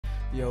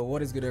Yo,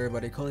 what is good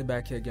everybody? Cole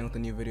back here again with a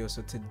new video.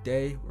 So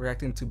today we're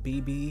reacting to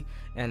BIBI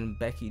and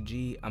Becky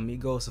G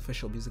Amigos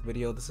official music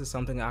video. This is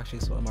something I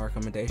actually saw in my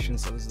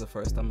recommendations, so this is the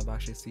first time I've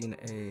actually seen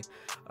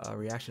a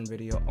reaction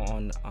video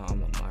on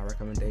my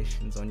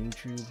recommendations on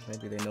YouTube.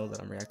 Maybe they know that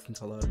I'm reacting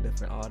to a lot of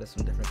different artists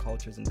from different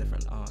cultures and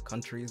different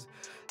countries.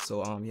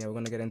 So yeah, we're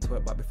gonna get into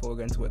it, but before we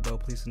get into it though,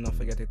 please do not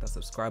forget to hit that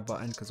subscribe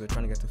button because we're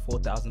trying to get to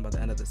 4,000 by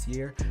the end of this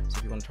year. So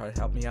if you want to try to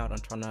help me out, I'm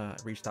trying to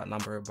reach that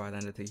number by the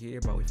end of the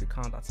year, but if you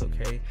can't, that's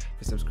okay.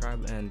 If you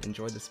subscribe and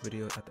enjoy this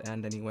video at the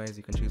end anyways,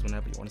 you can choose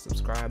whenever you want to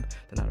subscribe,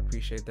 then I'd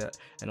appreciate that.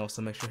 And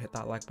also make sure to hit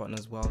that like button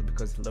as well,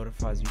 because it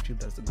notifies YouTube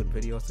that's a good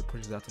video, so it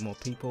pushes out to more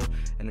people.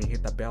 And then you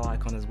hit that bell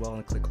icon as well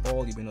and click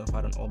all, you'll be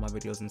notified on all my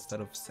videos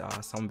instead of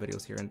some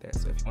videos here and there.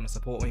 So if you want to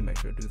support me, make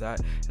sure to do that,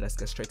 and let's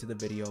get straight to the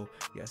video.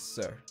 Yes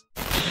sir.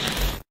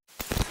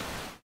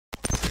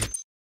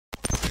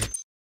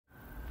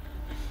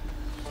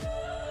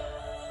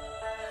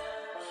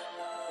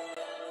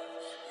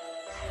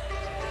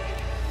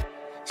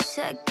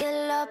 Sé que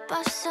la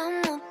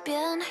pasamos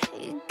bien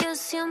y que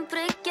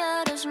siempre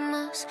quieres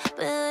más,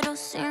 pero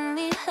sin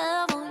mi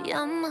jevo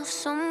ya no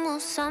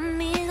somos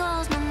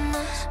amigos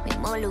nomás.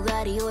 Mismo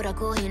lugar y hora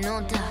coge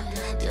nota.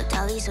 Yo te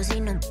aviso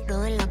si no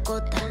entro en la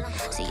cota.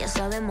 Si ya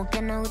sabemos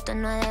que nos gusta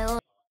no es de otra.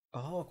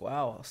 Oh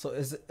wow, so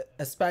is it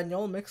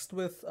Espanol mixed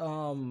with I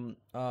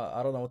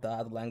don't know what the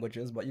other language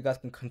is, but you guys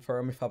can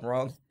confirm if I'm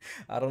wrong.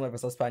 I don't know if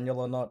it's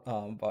Espanol or not,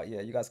 but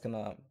yeah, you guys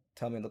can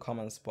tell me in the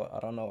comments. But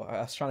I don't know,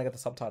 I was trying to get the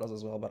subtitles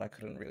as well, but I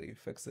couldn't really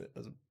fix it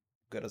as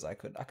good as I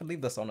could. I could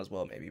leave this on as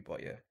well maybe,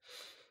 but yeah.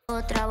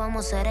 Otra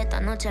vamos a hacer esta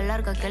noche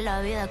larga que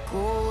la vida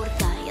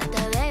curta. Ya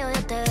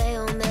te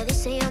veo, me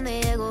dice yo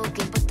me llego.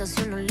 Que importa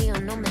si unos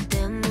líos no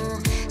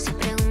metemos. Si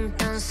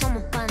preguntan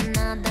somos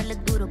panas, dale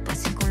duro pa'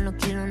 si con los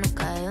kilos no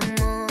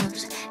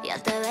caemos. Ya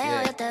te veo.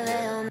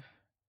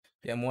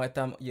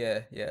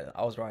 Yeah,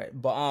 I was right.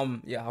 But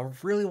yeah, I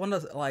really want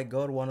to like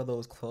go to one of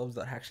those clubs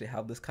that actually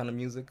have this kind of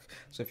music.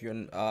 So if you're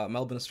in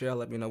Melbourne, Australia,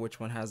 let me know which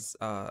one has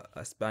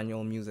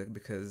Espanol music,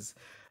 because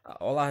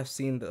all I've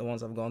seen, the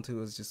ones I've gone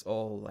to, is just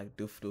all like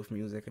doof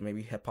music and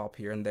maybe hip hop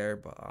here and there.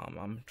 But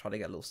I'm trying to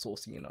get a little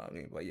saucy, you know what I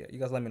mean? But yeah, you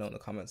guys let me know in the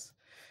comments.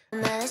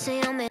 Me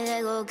deseo, me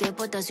digo, que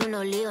importa si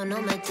unos líos no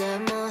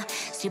metemos.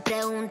 Si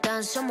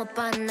preguntan somos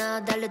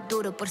panas, dale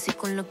duro por si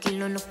con los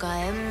kilos no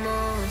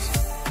caemos.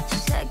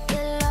 Sé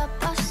que la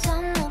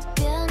pasamos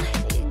bien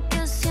y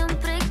que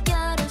siempre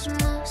quieres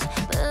más,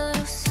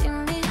 pero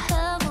sin mi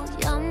jevo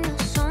ya no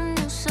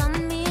somos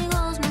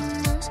amigos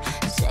nomás.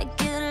 Sé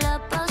que la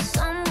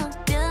pasamos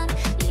bien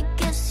y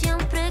que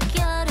siempre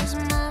quieres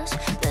más,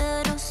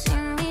 pero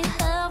sin mi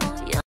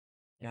jevo ya.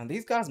 Yeah,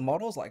 these guys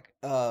models like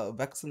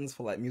vexens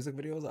for like music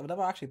videos. I've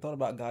never actually thought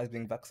about guys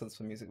being vexens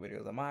for music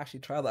videos. I might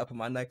actually try that for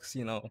my next,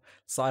 you know,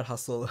 side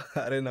hustle.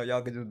 I didn't know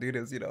y'all could just do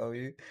this, you know what I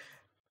mean?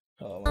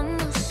 Oh,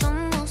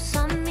 somos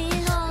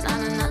amigos.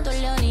 나는 안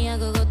떨려니야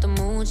그것도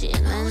무지.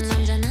 난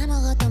남자나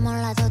아무것도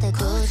몰라도 돼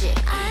굳이.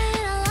 I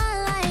eat a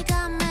lot like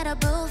I'm at a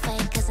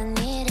buffet, cause I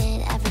need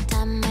it every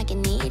time I get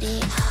needy.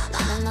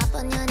 나는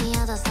나쁜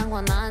년이야 다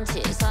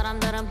상관없지.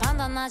 사람들은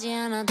판단하지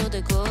않아도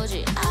돼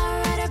굳이.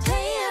 I'd rather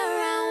play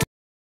around.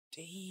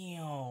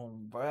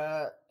 damn,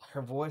 bruh.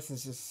 Her voice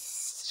is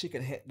just, she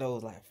can hit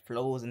those like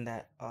flows and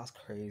that. Oh, that's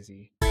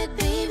crazy.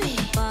 Baby,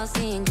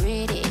 bossy and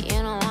greedy,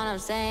 you know what I'm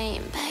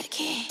saying?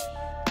 Becky,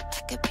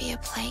 I could be a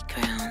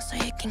playground, so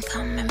you can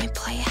come and me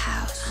play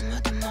house.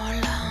 아무도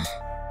몰라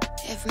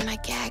if my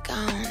gag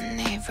on.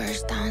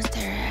 Neighbors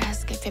downstairs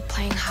ask if you're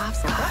playing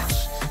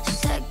hopscotch.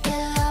 Sé que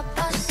la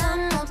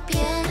pasamos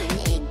bien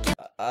y que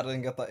I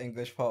didn't get that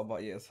English part,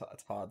 but yeah, it's a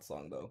hard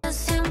song though.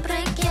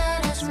 siempre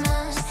quieres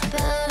más,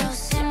 pero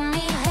sin mi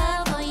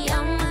jevo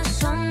ya no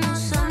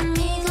somos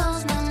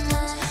amigos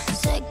nomás.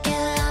 Sé que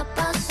la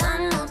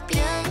pasamos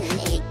bien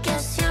y que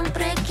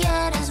siempre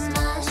quieres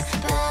más,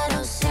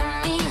 pero sin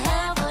mi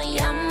jevo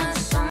ya no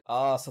somos.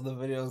 Ah, so the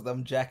videos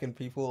them jacking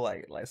people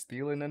like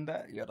stealing and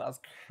that? Yeah, that's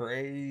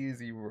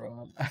crazy,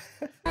 bro.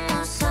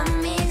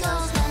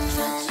 amigos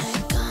nomás.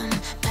 지금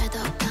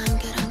배도감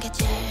그런 게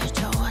제일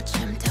좋아.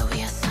 침대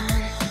위에 산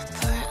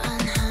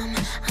불안함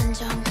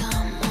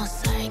안정감 못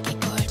살기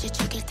꼴찌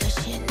죽일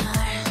듯이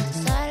날.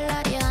 살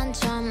날이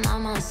한참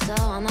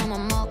남았어.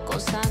 나만 먹고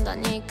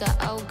산다니까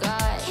oh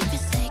god. Keep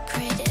it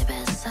sacred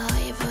입에서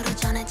입으로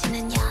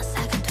전해지는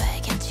야사가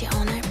되겠지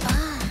오늘 밤.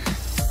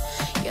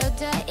 Your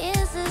day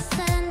is the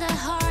same, the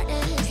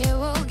hardest. You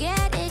will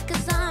get it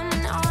cause I'm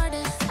an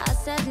artist. I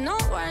said no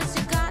words,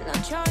 you got no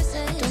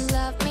choices. Don't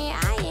love me,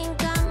 I ain't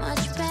got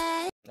much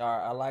bad.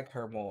 Alright, I like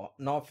her more.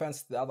 No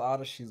offense to the other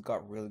artists, she's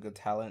got really good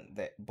talent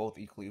that both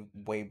equally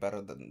way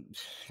better than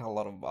a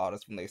lot of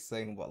artists when they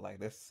sing, but like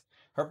this,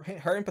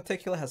 her in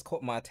particular has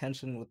caught my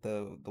attention with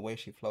the way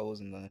she flows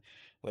and the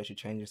way she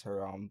changes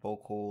her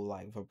vocal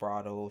like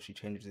vibrato. She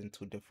changes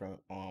into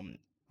different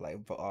like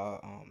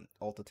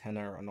alto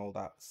tenor and all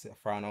that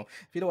soprano.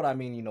 If you know what I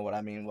mean, you know what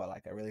I mean. But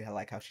like I really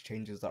like how she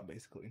changes up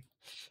basically.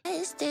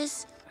 Is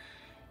this?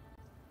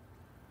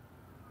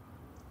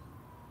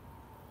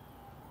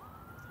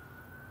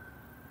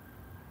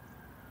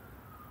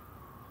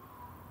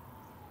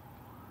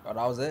 Oh,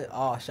 that was it.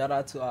 Oh, shout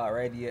out to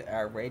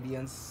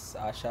Radiance.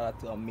 Shout out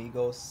to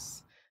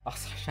Amigos. Oh,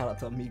 shout out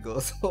to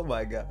Amigos. Oh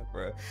my god,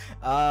 bro.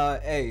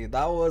 Hey,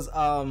 that was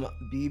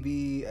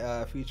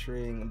BB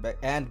featuring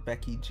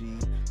Becky G.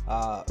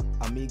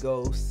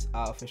 Amigos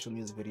official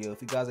music video.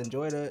 If you guys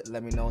enjoyed it,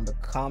 let me know in the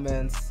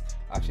comments.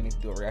 I actually need to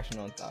do a reaction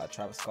on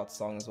Travis Scott's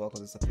song as well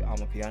because it's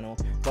on a piano.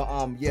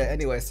 But yeah.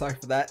 Anyway, sorry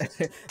for that.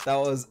 That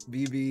was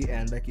BB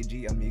and Becky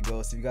G,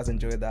 Amigos. If you guys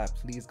enjoyed that,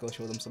 please go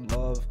show them some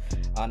love.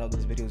 I know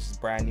this video is just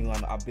brand new,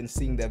 and I've been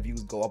seeing their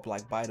views go up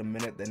like by the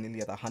minute. They're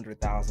nearly at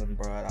 100,000,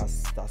 bro.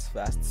 That's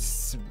fast.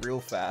 It's real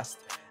fast.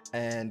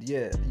 And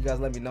yeah, you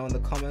guys let me know in the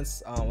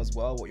comments as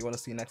well what you want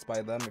to see next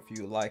by them, if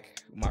you like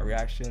my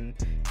reaction,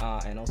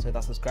 and also hit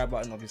that subscribe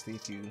button. Obviously,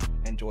 if you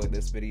enjoyed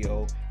this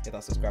video, hit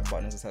that subscribe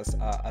button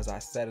as I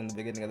said in the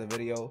beginning of the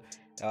video.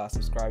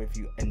 Subscribe if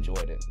you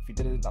enjoyed it. If you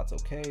didn't, that's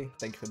okay.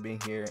 Thank you for being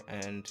here,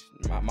 and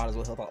might as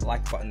well hit that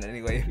like button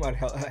anyway. It might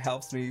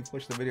helps me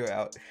push the video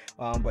out.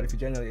 But if you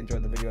genuinely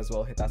enjoyed the video as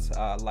well, hit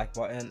that like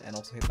button, and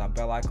also hit that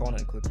bell icon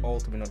and click all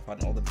to be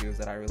notified on all the videos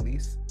that I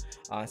release,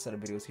 instead of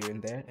videos here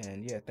and there.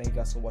 And yeah, thank you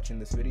guys for watching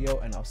this video,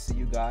 and I'll see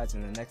you guys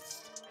in the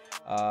next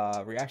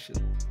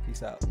reaction.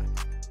 Peace out.